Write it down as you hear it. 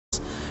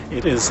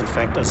It is, in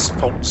fact, a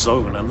fault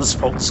zone, and this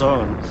fault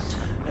zone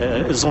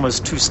is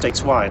almost 2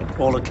 states wide,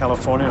 all of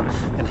California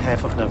and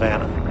half of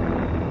Nevada.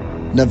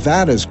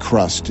 Nevada's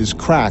crust is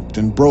cracked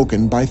and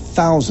broken by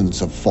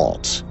thousands of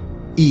faults,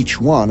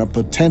 each one a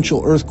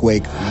potential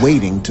earthquake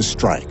waiting to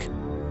strike.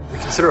 We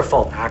consider a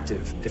fault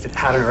active if it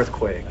had an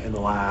earthquake in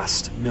the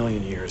last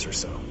million years or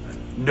so.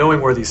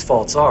 Knowing where these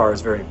faults are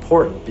is very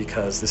important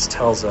because this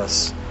tells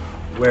us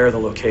where the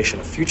location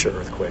of future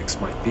earthquakes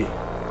might be.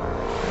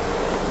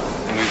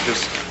 And we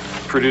just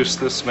produced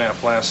this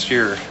map last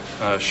year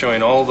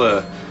showing all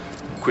the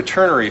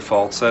quaternary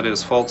faults, that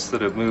is, faults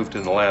that have moved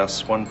in the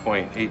last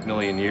 1.8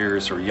 million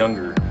years or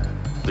younger.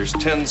 There's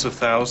tens of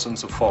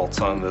thousands of faults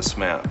on this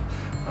map,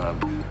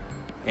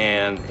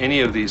 and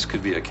any of these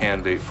could be a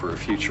candidate for a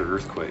future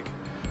earthquake.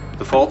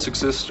 The faults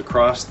exist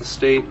across the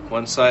state,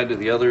 one side to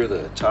the other,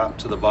 the top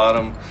to the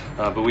bottom,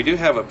 but we do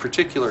have a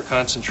particular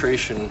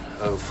concentration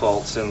of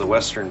faults in the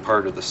western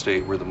part of the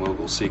state where the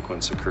mogul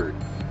sequence occurred.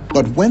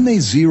 But when they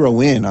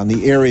zero in on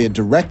the area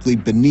directly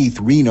beneath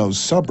Reno's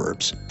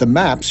suburbs, the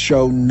maps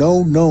show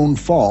no known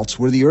faults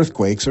where the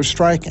earthquakes are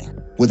striking.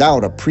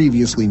 Without a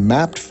previously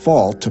mapped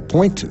fault to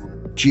point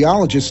to,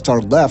 geologists are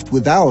left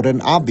without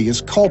an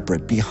obvious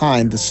culprit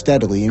behind the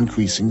steadily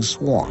increasing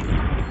swarm.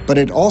 But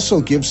it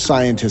also gives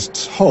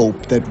scientists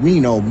hope that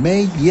Reno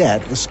may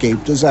yet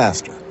escape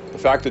disaster. The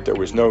fact that there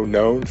was no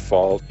known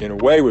fault, in a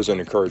way, was an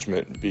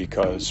encouragement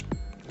because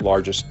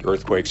largest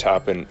earthquakes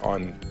happen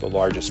on the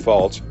largest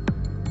faults.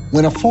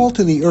 When a fault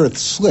in the Earth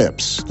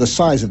slips, the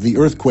size of the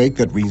earthquake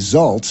that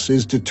results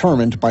is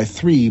determined by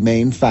 3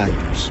 main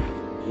factors.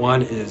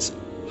 One is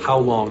how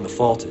long the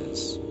fault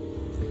is.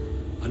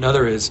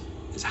 Another is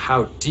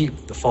how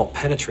deep the fault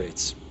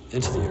penetrates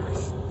into the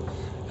Earth.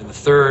 And the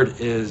third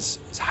is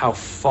how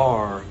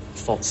far the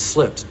fault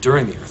slipped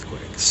during the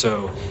earthquake.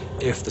 So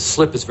if the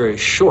slip is very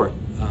short,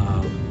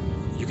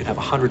 you can have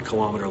a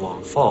 100-kilometer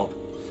long fault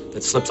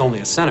that slips only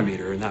a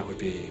centimeter, and that would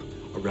be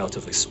a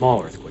relatively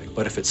small earthquake.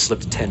 But if it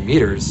slipped 10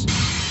 meters,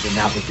 then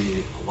that would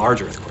be a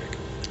large earthquake.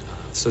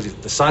 So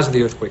the size of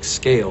the earthquake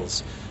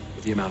scales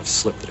with the amount of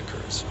slip that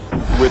occurs.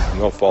 With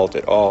no fault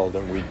at all,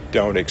 then we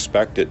don't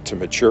expect it to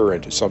mature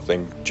into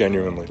something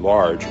genuinely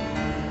large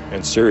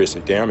and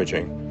seriously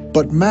damaging.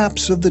 But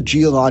maps of the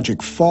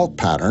geologic fault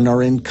pattern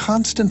are in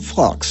constant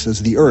flux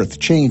as the Earth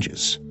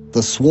changes.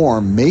 The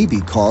swarm may be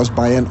caused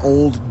by an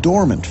old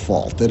dormant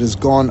fault that has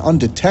gone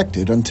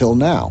undetected until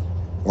now,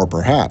 or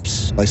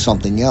perhaps by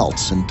something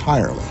else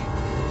entirely.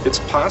 It's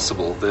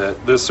possible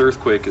that this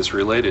earthquake is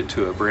related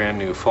to a brand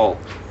new fault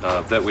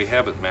that we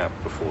haven't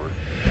mapped before.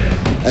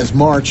 As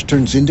March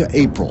turns into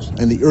April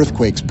and the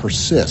earthquakes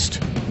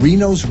persist,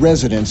 Reno's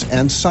residents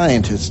and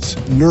scientists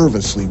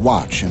nervously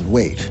watch and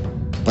wait.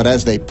 But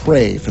as they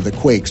pray for the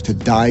quakes to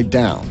die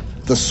down,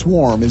 the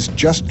swarm is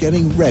just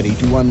getting ready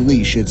to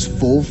unleash its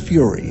full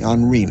fury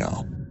on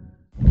Reno.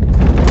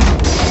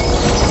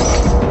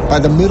 By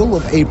the middle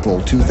of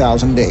April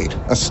 2008,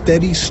 a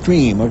steady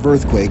stream of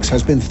earthquakes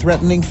has been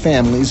threatening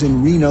families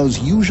in Reno's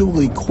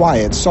usually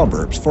quiet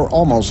suburbs for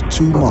almost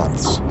 2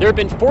 months. There have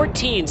been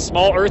 14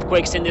 small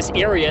earthquakes in this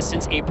area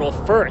since April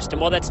 1st,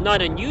 and while that's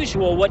not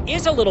unusual, what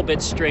is a little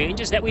bit strange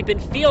is that we've been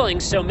feeling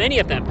so many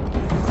of them.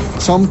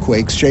 Some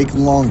quakes shake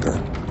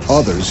longer,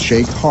 others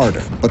shake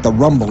harder, but the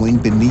rumbling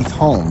beneath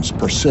homes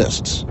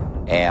persists.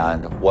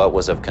 And what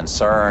was of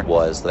concern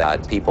was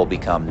that people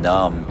become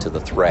numb to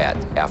the threat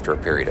after a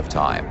period of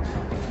time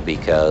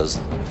because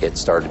it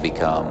started to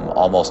become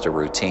almost a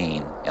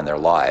routine in their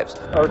lives.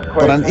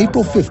 But on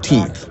April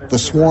 15th, the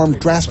swarm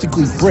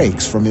drastically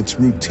breaks from its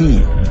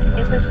routine.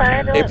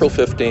 April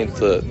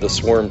 15th, the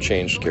swarm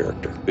changed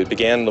character. It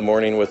began the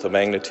morning with a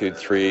magnitude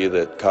 3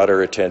 that caught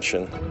our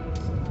attention.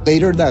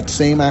 Later that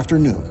same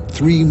afternoon,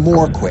 3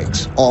 more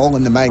quakes, all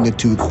in the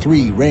magnitude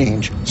 3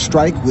 range,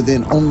 strike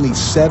within only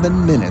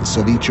 7 minutes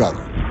of each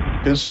other.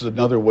 This is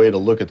another way to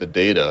look at the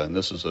data, and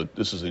this is in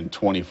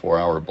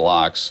 24-hour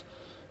blocks,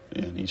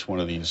 and each one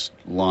of these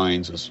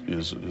lines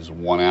is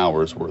 1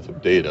 hour's worth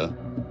of data.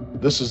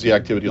 This is the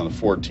activity on the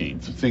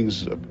 14th.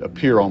 Things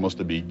appear almost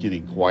to be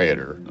getting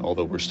quieter,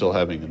 although we're still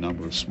having a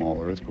number of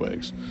small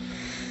earthquakes.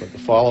 But the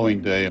following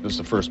day, this is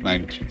the first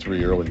magnitude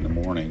 3 early in the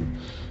morning,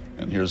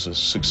 and here's a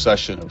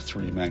succession of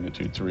 3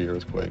 magnitude 3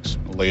 earthquakes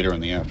later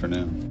in the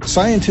afternoon.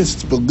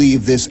 Scientists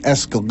believe this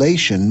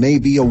escalation may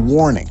be a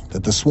warning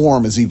that the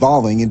swarm is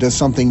evolving into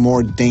something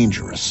more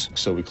dangerous.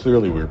 So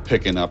we're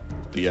picking up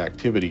the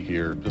activity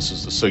here. This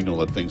is the signal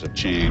that things have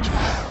changed.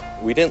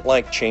 We didn't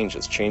like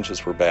changes.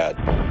 Changes were bad.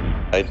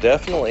 I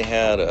definitely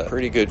had a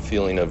pretty good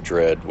feeling of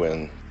dread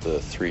when the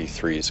 3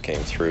 threes came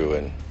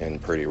through in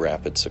pretty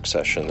rapid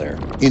succession there.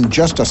 In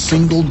just a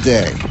single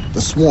day, the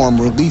swarm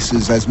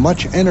releases as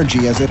much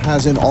energy as it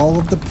has in all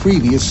of the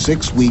previous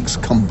 6 weeks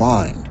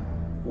combined.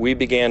 We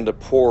began to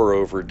pore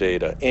over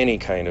data, any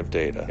kind of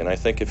data. And I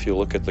think if you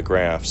look at the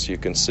graphs, you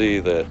can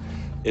see that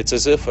it's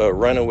as if a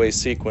runaway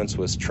sequence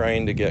was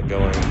trying to get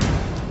going.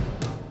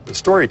 The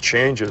story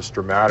changes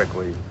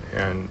dramatically,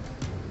 and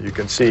you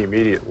can see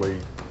immediately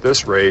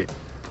this rate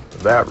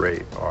and that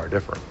rate are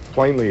different.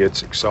 Plainly,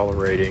 it's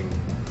accelerating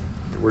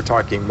We're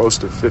talking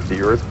most of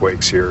 50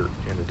 earthquakes here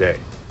in a day,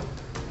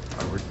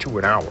 or 2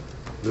 an hour.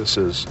 This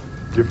is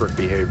different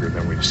behavior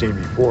than we've seen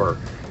before,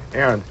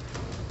 and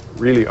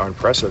really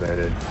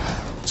unprecedented.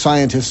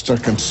 Scientists are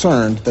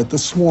concerned that the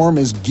swarm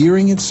is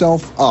gearing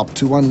itself up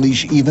to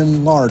unleash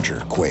even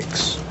larger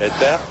quakes. At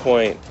that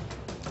point,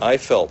 I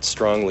felt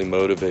strongly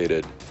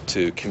motivated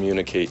to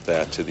communicate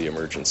that to the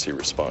emergency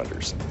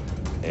responders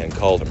and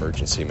called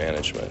emergency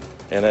management.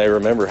 And I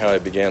remember how I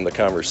began the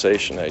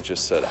conversation. I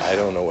just said, I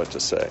don't know what to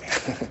say,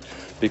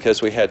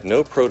 because we had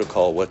no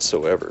protocol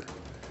whatsoever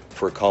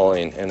for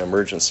calling an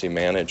emergency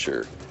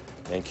manager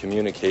and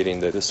communicating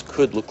that this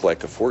could look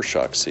like a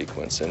foreshock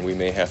sequence and we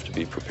may have to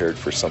be prepared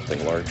for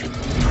something larger.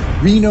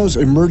 Reno's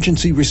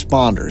emergency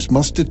responders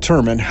must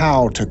determine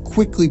how to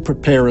quickly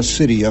prepare a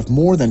city of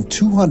more than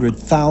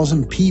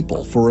 200,000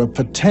 people for a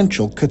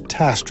potential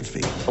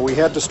catastrophe. We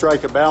had to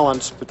strike a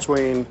balance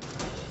between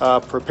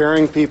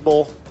preparing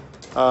people,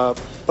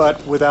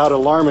 but without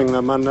alarming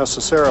them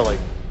unnecessarily.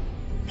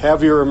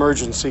 Have your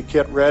emergency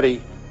kit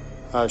ready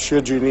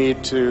should you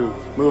need to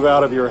move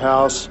out of your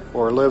house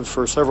or live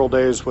for several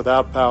days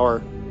without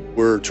power.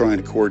 We're trying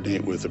to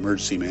coordinate with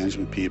emergency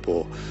management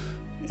people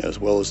as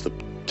well as the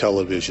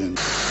television.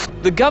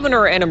 The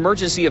governor and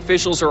emergency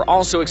officials are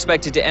also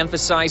expected to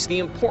emphasize the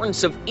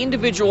importance of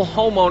individual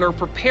homeowner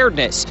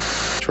preparedness.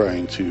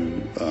 Trying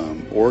to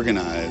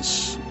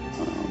organize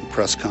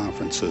press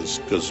conferences,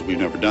 because we've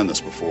never done this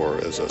before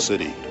as a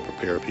city, to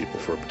prepare people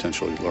for a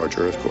potentially large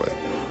earthquake.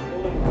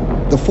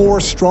 The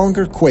 4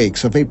 stronger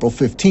quakes of April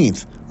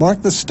 15th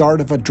marked the start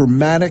of a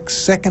dramatic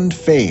second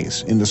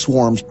phase in the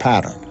swarm's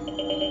pattern.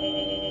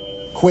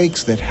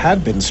 Quakes that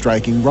had been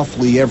striking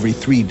roughly every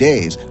 3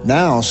 days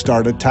now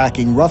start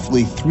attacking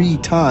roughly 3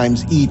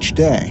 times each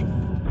day.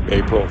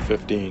 April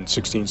 15,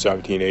 16,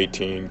 17,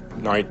 18,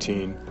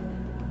 19.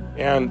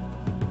 And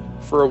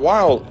for a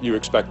while, you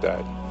expect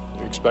that.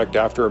 You expect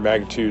after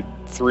magnitude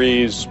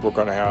 3s, we're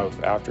going to have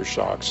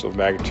aftershocks of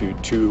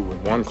magnitude 2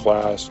 in one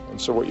class.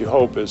 And so what you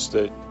hope is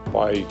that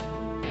by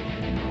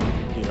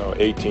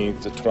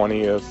 18th to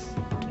 20th,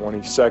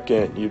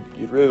 22nd,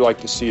 you'd really like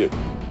to see it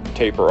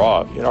taper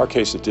off. In our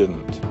case, it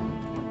didn't.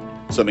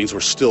 So that means we're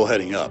still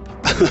heading up,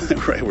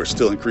 right? We're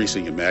still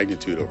increasing in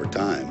magnitude over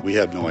time. We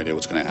have no idea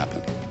what's going to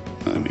happen.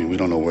 I mean, we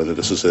don't know whether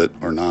this is it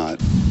or not.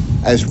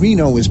 As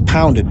Reno is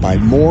pounded by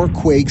more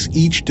quakes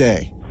each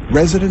day,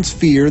 residents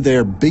fear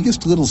their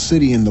biggest little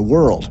city in the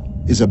world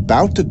is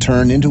about to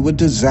turn into a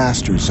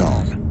disaster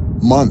zone.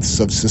 Months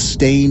of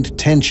sustained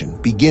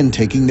tension begin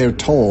taking their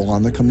toll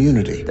on the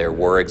community. There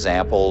were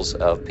examples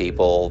of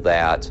people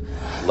that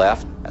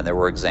left, and there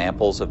were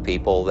examples of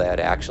people that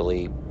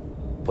actually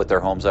put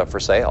their homes up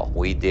for sale.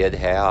 We did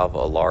have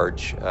a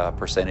large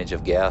percentage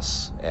of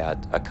guests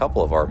at a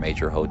couple of our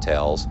major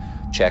hotels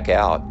check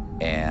out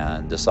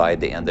and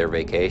decide to end their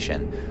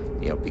vacation,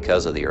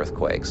 because of the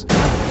earthquakes.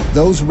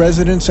 Those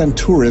residents and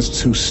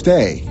tourists who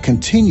stay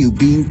continue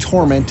being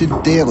tormented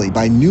daily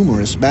by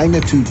numerous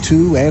magnitude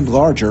 2 and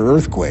larger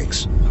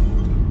earthquakes.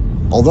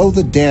 Although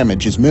the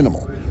damage is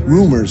minimal,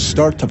 rumors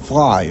start to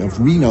fly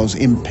of Reno's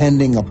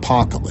impending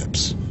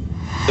apocalypse.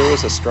 There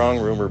was a strong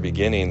rumor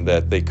beginning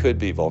that they could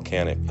be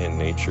volcanic in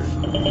nature.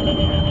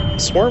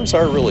 Swarms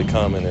are really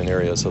common in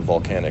areas of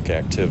volcanic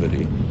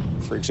activity.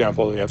 For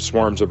example, they have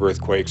swarms of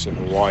earthquakes in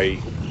Hawaii.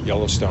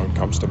 Yellowstone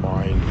comes to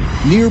mind.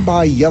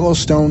 Nearby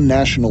Yellowstone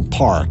National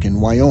Park in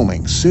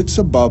Wyoming sits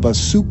above a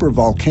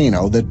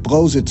supervolcano that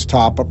blows its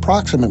top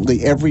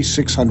approximately every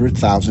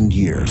 600,000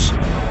 years.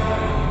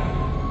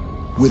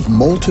 With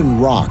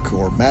molten rock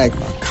or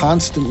magma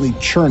constantly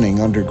churning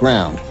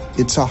underground,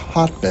 it's a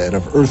hotbed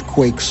of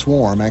earthquake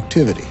swarm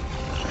activity.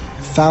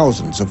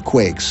 Thousands of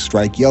quakes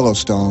strike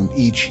Yellowstone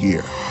each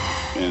year.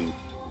 And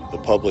the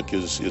public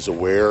is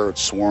aware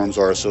swarms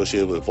are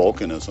associated with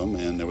volcanism,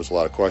 and there was a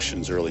lot of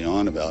questions early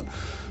on about,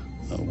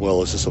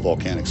 is this a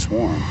volcanic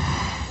swarm?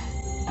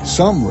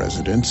 Some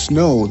residents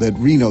know that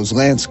Reno's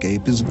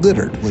landscape is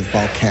littered with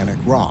volcanic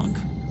rock.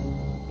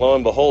 Lo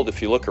and behold,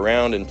 if you look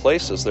around in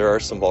places, there are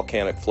some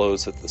volcanic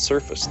flows at the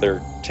surface.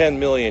 They're 10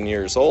 million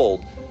years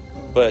old,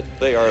 but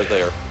they are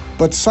there.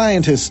 But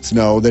scientists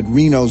know that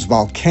Reno's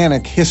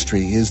volcanic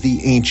history is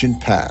the ancient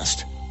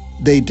past.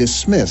 They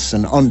dismiss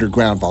an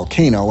underground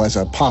volcano as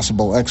a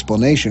possible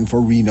explanation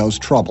for Reno's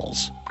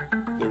troubles.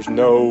 There's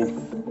no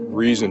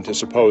reason to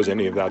suppose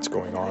any of that's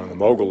going on in the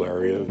Mogul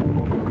area.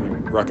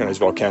 We recognize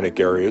volcanic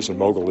areas, and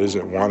Mogul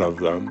isn't one of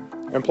them.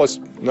 And plus,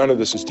 none of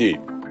this is deep.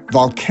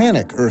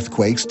 Volcanic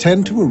earthquakes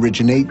tend to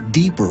originate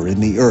deeper in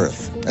the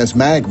earth as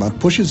magma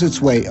pushes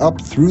its way up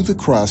through the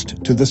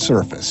crust to the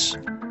surface.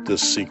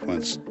 This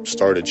sequence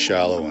started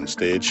shallow and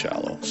stayed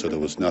shallow, so there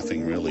was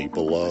nothing really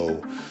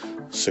below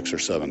 6 or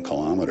 7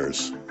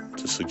 kilometers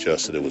to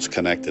suggest that it was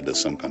connected to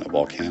some kind of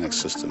volcanic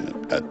system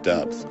at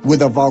depth.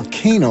 With a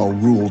volcano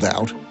ruled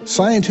out,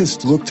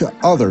 scientists look to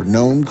other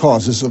known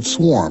causes of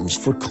swarms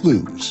for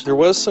clues. There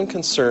was some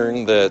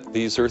concern that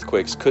these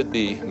earthquakes could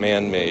be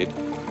man-made,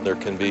 There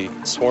can be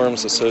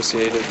swarms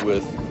associated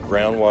with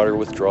groundwater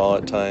withdrawal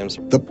at times.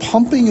 The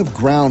pumping of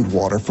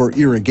groundwater for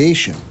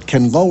irrigation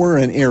can lower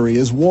an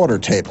area's water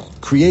table,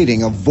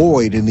 creating a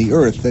void in the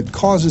earth that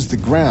causes the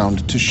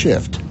ground to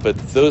shift. But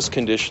those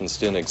conditions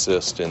didn't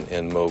exist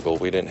in Mogul.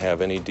 We didn't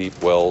have any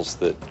deep wells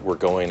that were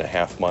going a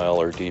half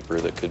mile or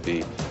deeper that could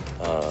be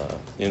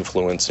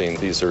influencing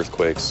these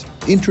earthquakes.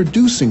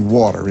 Introducing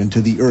water into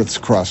the Earth's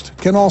crust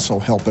can also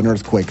help an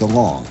earthquake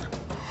along.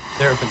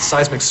 There have been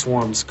seismic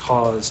swarms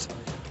caused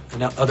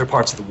in other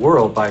parts of the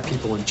world by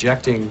people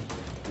injecting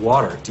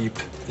water deep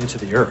into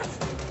the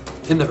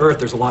earth. In the earth,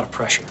 there's a lot of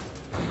pressure,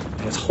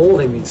 and it's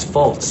holding these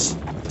faults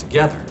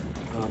together.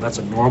 That's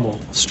a normal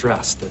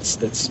stress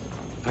that's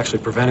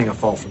actually preventing a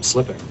fault from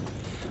slipping.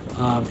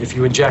 If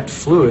you inject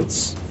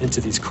fluids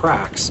into these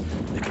cracks,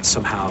 they can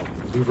somehow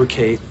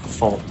lubricate a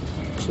fault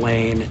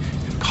plane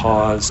and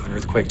cause an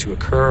earthquake to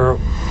occur.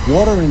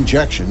 Water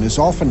injection is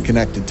often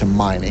connected to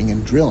mining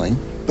and drilling,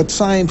 but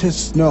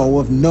scientists know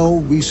of no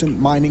recent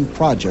mining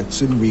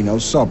projects in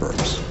Reno's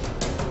suburbs.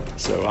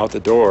 So out the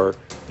door,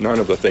 none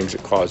of the things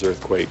that cause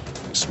earthquake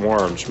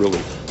swarms really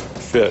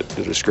fit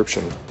the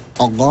description.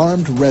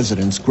 Alarmed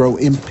residents grow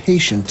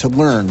impatient to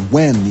learn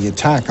when the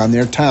attack on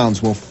their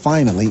towns will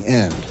finally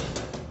end.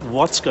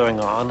 What's going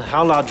on?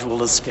 How large will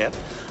this get?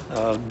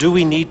 Do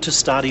we need to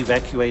start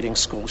evacuating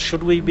schools?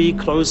 Should we be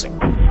closing?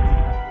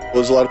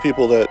 There's a lot of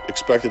people that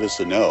expected us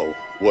to know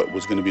what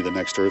was going to be the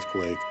next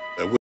earthquake.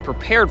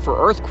 Prepared for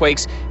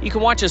earthquakes, you can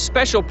watch a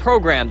special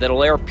program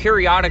that'll air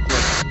periodically.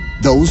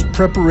 Those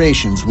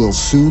preparations will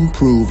soon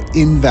prove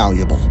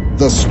invaluable.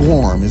 The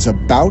swarm is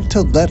about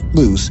to let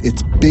loose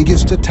its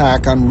biggest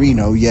attack on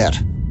Reno yet.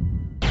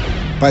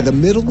 By the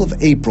middle of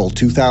April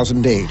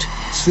 2008,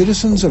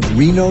 citizens of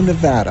Reno,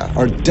 Nevada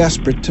are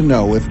desperate to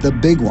know if the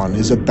big one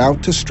is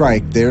about to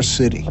strike their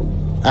city.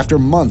 After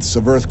months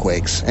of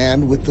earthquakes,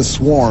 and with the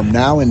swarm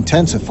now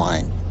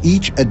intensifying,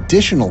 each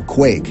additional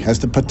quake has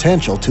the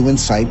potential to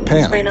incite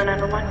panic.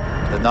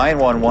 The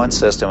 911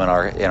 system in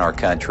our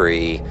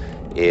country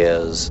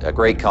is a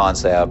great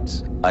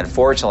concept.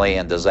 Unfortunately,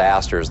 in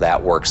disasters,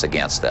 that works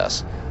against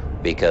us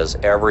because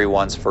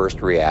everyone's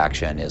first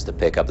reaction is to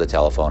pick up the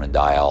telephone and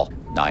dial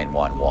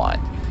 911.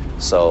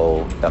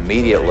 So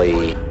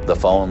immediately, the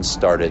phones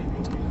started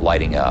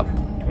lighting up.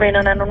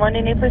 Reno 911,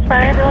 you need please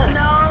fire ambulance?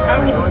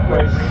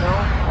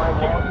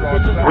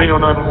 Reno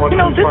 911. You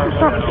know, this is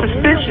something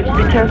suspicious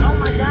because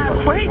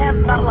quake has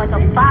about like a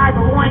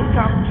 5-point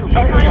something.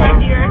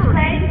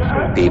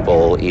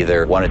 People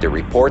either wanted to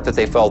report that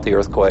they felt the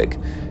earthquake,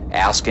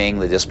 asking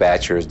the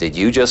dispatchers, did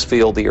you just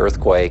feel the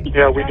earthquake?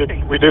 Yeah, we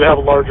did have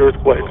a large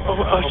earthquake.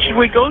 Should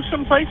we go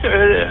someplace?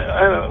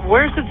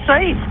 Where is it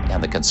safe?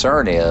 And the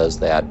concern is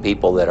that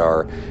people that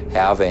are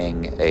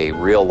having a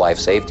real life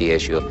safety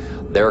issue,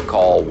 their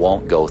call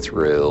won't go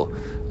through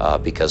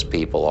because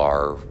people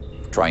are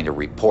trying to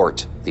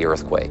report the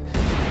earthquake.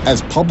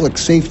 As public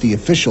safety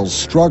officials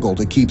struggle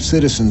to keep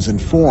citizens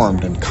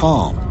informed and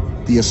calm,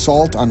 the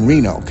assault on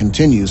Reno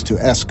continues to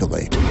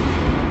escalate.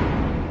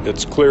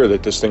 It's clear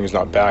that this thing is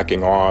not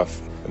backing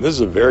off. And this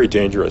is a very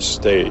dangerous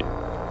state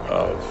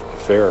of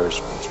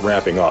affairs. It's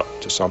ramping up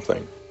to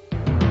something.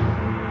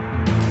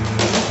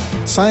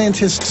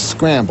 Scientists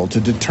scramble to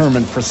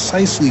determine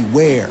precisely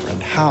where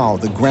and how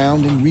the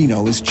ground in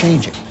Reno is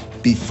changing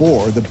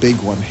before the big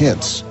one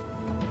hits.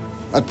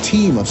 A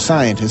team of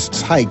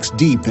scientists hikes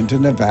deep into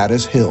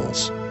Nevada's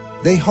hills.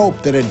 They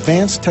hope that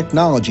advanced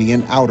technology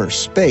in outer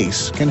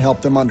space can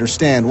help them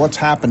understand what's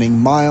happening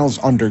miles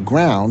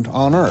underground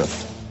on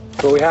Earth.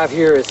 What we have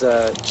here is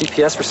a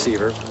GPS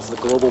receiver. It's the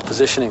global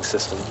positioning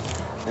system.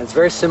 And it's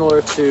very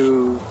similar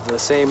to the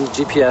same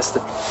GPS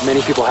that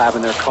many people have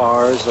in their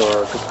cars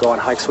or could go on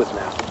hikes with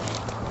now.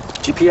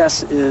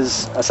 GPS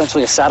is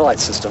essentially a satellite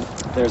system.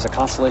 There's a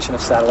constellation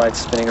of satellites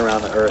spinning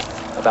around the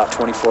Earth, about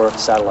 24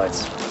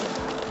 satellites.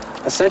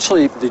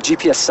 Essentially, the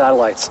GPS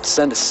satellites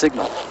send a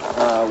signal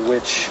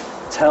which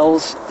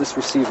tells this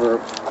receiver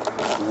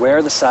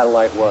where the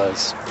satellite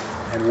was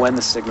and when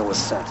the signal was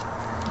sent.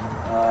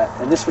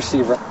 And this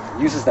receiver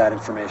uses that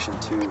information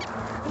to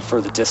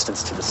infer the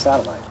distance to the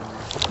satellite.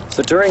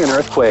 So during an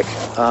earthquake,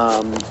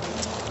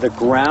 the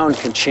ground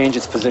can change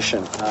its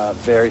position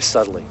very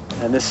subtly.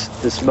 And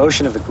this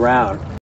motion of the ground